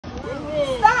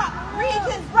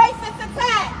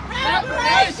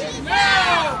Reparations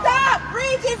now! Stop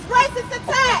Regent's racist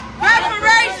attack!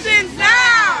 Reparations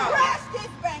now! Crash this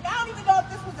bank. I don't even know if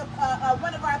this was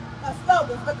one of our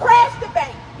slogans, but crash the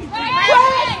bank.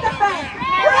 Crash the bank.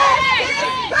 Crash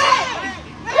this bank.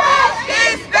 Crash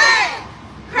this bank.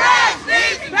 Crash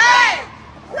this bank.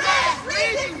 Crash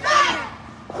Regent's bank.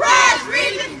 Crash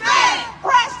Regent's bank.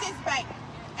 Crash this bank.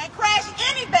 And crash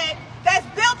any bank that's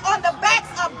built on the backs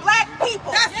of black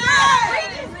people. That's right.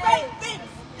 Regent's bank thinks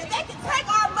that they can take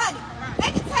our money,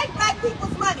 they can take black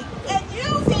people's money and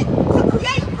use it to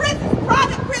create prisons,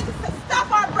 private prisons, to stuff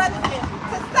our brothers in,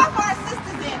 to stuff our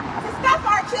sisters in, to stuff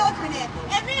our children in.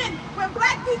 And then when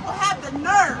black people have the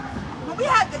nerve, when we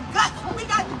have the guts, when we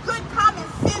got the good common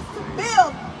sense to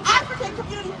build African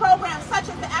community programs such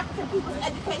as the African People's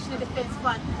Education and Defense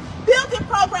Fund, building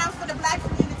programs for the black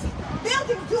community,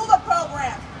 building doula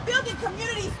programs, building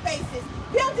community spaces,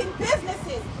 building